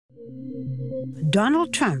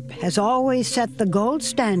Donald Trump has always set the gold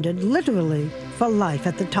standard, literally, for life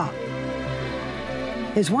at the top.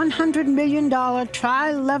 His $100 million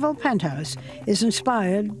tri-level penthouse is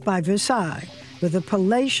inspired by Versailles, with a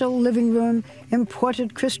palatial living room,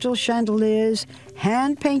 imported crystal chandeliers,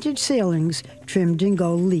 hand-painted ceilings trimmed in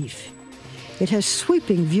gold leaf. It has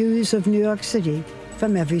sweeping views of New York City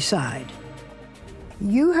from every side.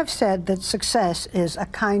 You have said that success is a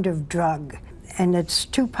kind of drug, and it's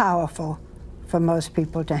too powerful for most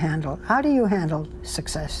people to handle. How do you handle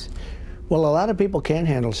success? Well, a lot of people can't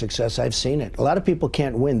handle success. I've seen it. A lot of people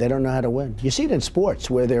can't win. They don't know how to win. You see it in sports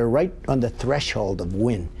where they're right on the threshold of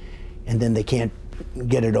win, and then they can't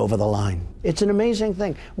get it over the line. It's an amazing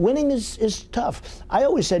thing. Winning is tough. I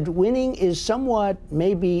always said winning is somewhat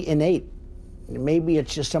maybe innate. Maybe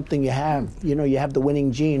it's just something you have. You know, you have the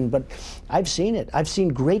winning gene, but I've seen it. I've seen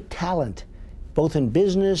great talent, both in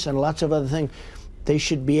business and lots of other things. They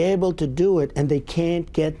should be able to do it, and they can't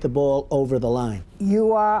get the ball over the line.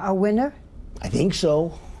 You are a winner? I think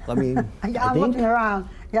so. I mean, I'm looking around.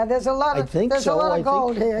 Yeah, there's a lot of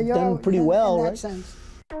gold here. You're done pretty well, in that right? sense.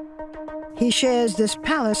 He shares this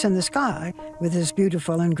palace in the sky with his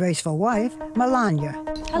beautiful and graceful wife, Melania.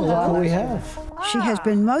 Hello. Look who we have. She has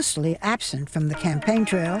been mostly absent from the campaign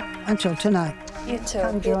trail until tonight. You too.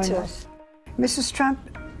 Come join us. Mrs. Trump,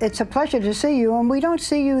 it's a pleasure to see you, and we don't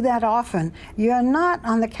see you that often. You're not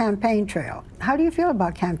on the campaign trail. How do you feel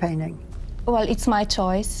about campaigning? Well, it's my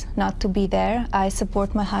choice not to be there. I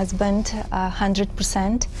support my husband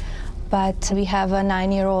 100%, but we have a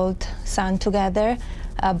 9-year-old son together,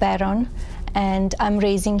 Baron, and I'm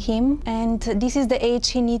raising him, and this is the age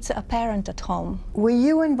he needs a parent at home. Were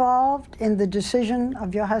you involved in the decision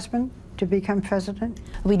of your husband to become president?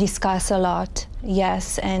 We discuss a lot,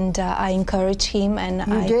 yes, and I encourage him, and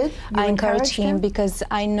I encourage him because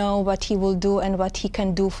I know what he will do and what he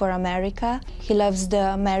can do for America. He loves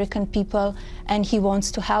the American people, and he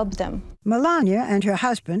wants to help them. Melania and her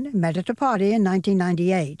husband met at a party in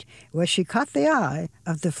 1998, where she caught the eye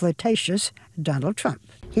of the flirtatious Donald Trump.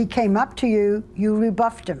 He came up to you, you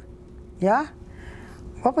rebuffed him, yeah?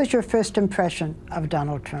 What was your first impression of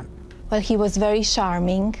Donald Trump? Well, he was very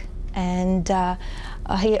charming, and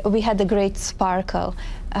we had a great sparkle.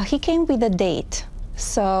 He came with a date,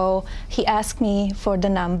 so he asked me for the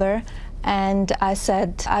number, and I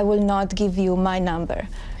said, I will not give you my number.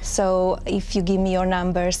 So if you give me your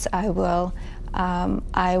numbers, I will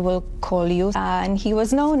call you. And he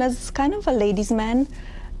was known as kind of a ladies' man,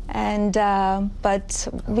 and but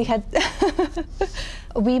we had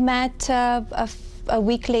we met a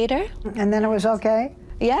week later. And then it was okay?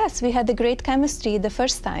 Yes, we had a great chemistry the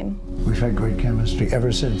first time. We've had great chemistry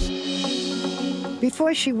ever since.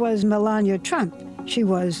 Before she was Melania Trump, she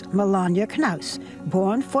was Melania Knaus,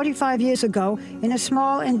 born 45 years ago in a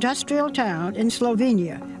small industrial town in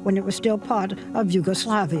Slovenia when it was still part of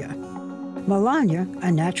Yugoslavia. Melania,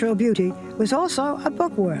 a natural beauty, was also a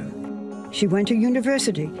bookworm. She went to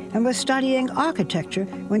university and was studying architecture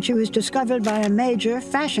when she was discovered by a major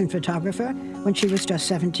fashion photographer when she was just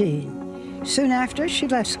 17. Soon after, she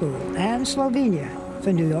left school and Slovenia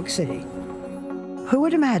for New York City. Who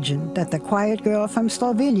would imagine that the quiet girl from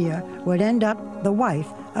Slovenia would end up the wife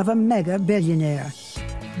of a mega billionaire?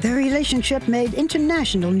 Their relationship made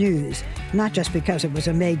international news, not just because it was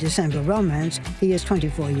a May-December romance, he is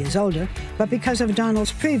 24 years older, but because of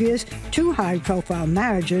Donald's previous 2 high-profile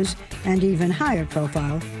marriages and even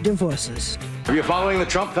higher-profile divorces. Are you following the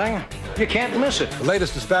Trump thing? You can't miss it. The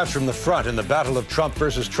latest dispatch from the front in the battle of Trump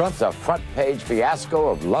versus Trump. It's a front-page fiasco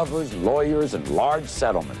of lovers, lawyers, and large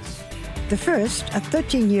settlements. The first, a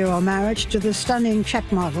 13-year-old marriage to the stunning Czech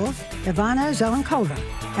model, Ivana Zelenkova,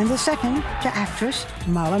 and the second to actress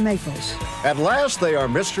Marla Maples. At last, they are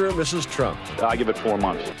Mr. and Mrs. Trump. I give it 4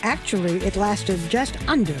 months. Actually, it lasted just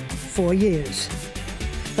under 4 years.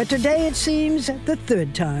 But today, it seems the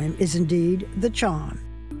third time is indeed the charm.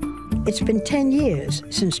 It's been 10 years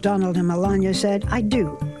since Donald and Melania said, I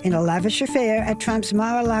do, in a lavish affair at Trump's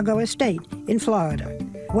Mar-a-Lago estate in Florida.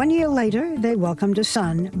 1 year later, they welcomed a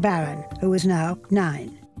son, Baron, who is now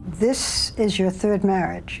 9. This is your third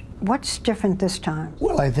marriage. What's different this time?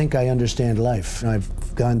 Well, I think I understand life. I've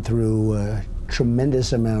gone through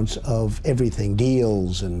tremendous amounts of everything,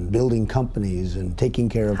 deals and building companies and taking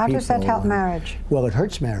care of people. How does that help marriage? Well, it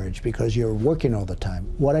hurts marriage because you're working all the time.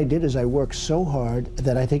 What I did is I worked so hard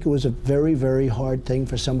that I think it was a very, very hard thing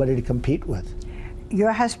for somebody to compete with.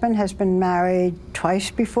 Your husband has been married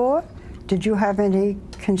twice before. Did you have any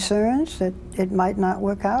concerns that it might not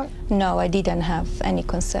work out? No, I didn't have any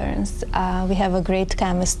concerns. We have a great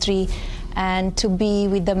chemistry, And to be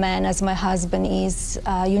with the man as my husband is,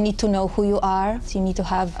 you need to know who you are. You need to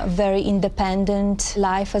have a very independent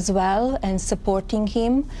life as well, and supporting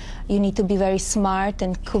him. You need to be very smart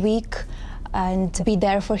and quick and be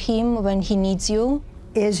there for him when he needs you.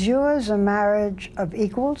 Is yours a marriage of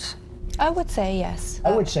equals? I would say yes.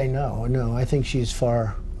 I would say no. No, I think she's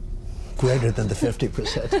far greater than the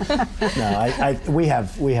 50%. No, we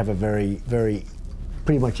have a very, very,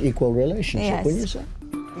 pretty much equal relationship, Yes. wouldn't you say?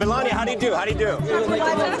 Melania, how do you do? How do you do?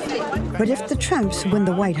 But if the Trumps win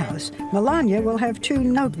the White House, Melania will have two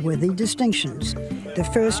noteworthy distinctions. The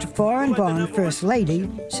first foreign-born First Lady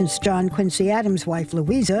since John Quincy Adams' wife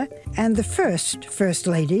Louisa, and the first First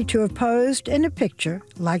Lady to have posed in a picture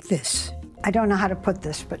like this. I don't know how to put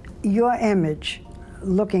this, but your image,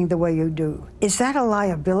 looking the way you do, is that a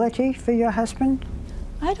liability for your husband?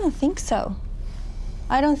 I don't think so.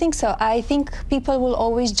 I don't think so. I think people will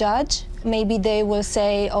always judge. Maybe they will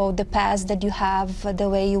say, oh, the past that you have, the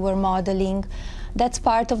way you were modeling, that's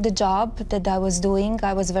part of the job that I was doing.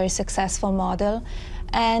 I was a very successful model.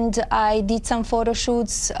 And I did some photo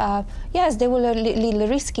shoots. Yes, they were a little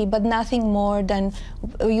risky, but nothing more than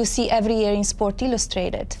you see every year in Sport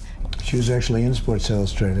Illustrated. She was actually in Sports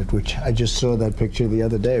Illustrated, which I just saw that picture the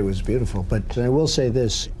other day. It was beautiful. But I will say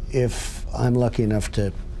this, if I'm lucky enough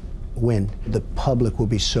to win, the public will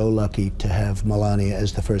be so lucky to have Melania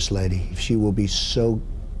as the First Lady. She will be so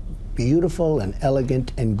beautiful and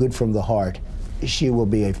elegant and good from the heart. She will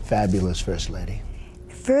be a fabulous First Lady.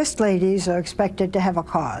 First Ladies are expected to have a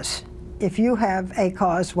cause. If you have a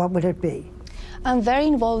cause, what would it be? I'm very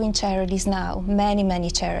involved in charities now, many, many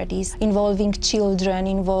charities, involving children,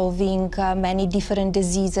 involving many different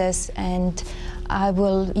diseases, and I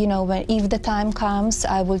will, you know, if the time comes,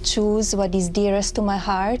 I will choose what is dearest to my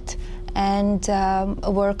heart and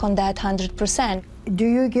work on that 100%. Do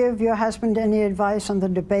you give your husband any advice on the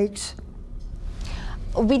debates?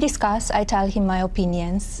 We discuss, I tell him my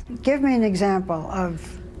opinions. Give me an example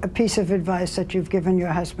of a piece of advice that you've given your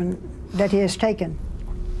husband that he has taken.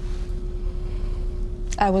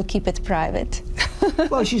 I will keep it private.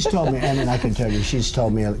 Well, she's told me, and I can tell you, she's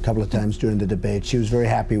told me a couple of times during the debate, she was very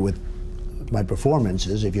happy with my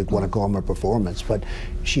performances, if you want to call them a performance, but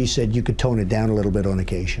she said you could tone it down a little bit on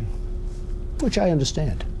occasion, which I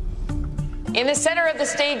understand. In the center of the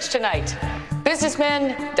stage tonight,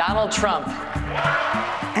 businessman Donald Trump.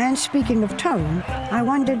 And speaking of tone, I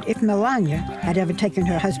wondered if Melania had ever taken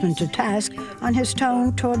her husband to task on his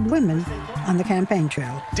tone toward women on the campaign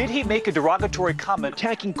trail. Did he make a derogatory comment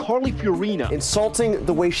attacking Carly Fiorina? Insulting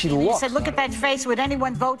the way she looks. He said, look at that face. Would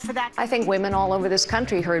anyone vote for that? I think women all over this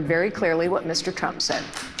country heard very clearly what Mr. Trump said.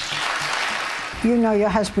 You know your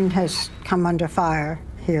husband has come under fire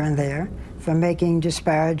here and there for making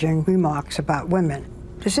disparaging remarks about women.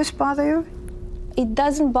 Does this bother you? It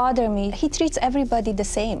doesn't bother me. He treats everybody the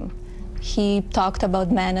same. He talked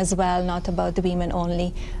about men as well, not about the women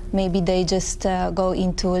only. Maybe they just go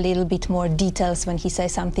into a little bit more details when he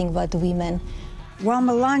says something about women. While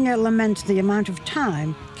Melania laments the amount of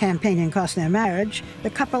time campaigning cost their marriage, the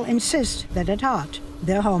couple insists that at heart,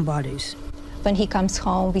 they're homebodies. When he comes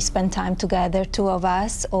home, we spend time together, two of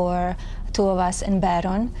us or two of us and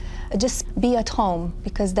Baron. Just be at home,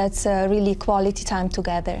 because that's really quality time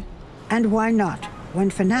together. And why not, when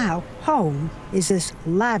for now, home is this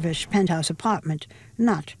lavish penthouse apartment,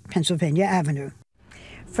 not Pennsylvania Avenue.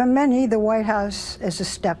 For many, the White House is a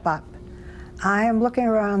step up. I am looking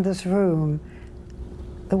around this room.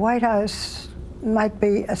 The White House might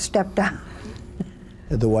be a step down.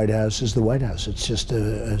 The White House is the White House. It's just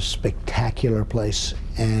a spectacular place.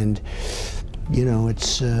 And, you know,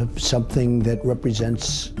 it's something that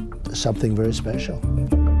represents something very special.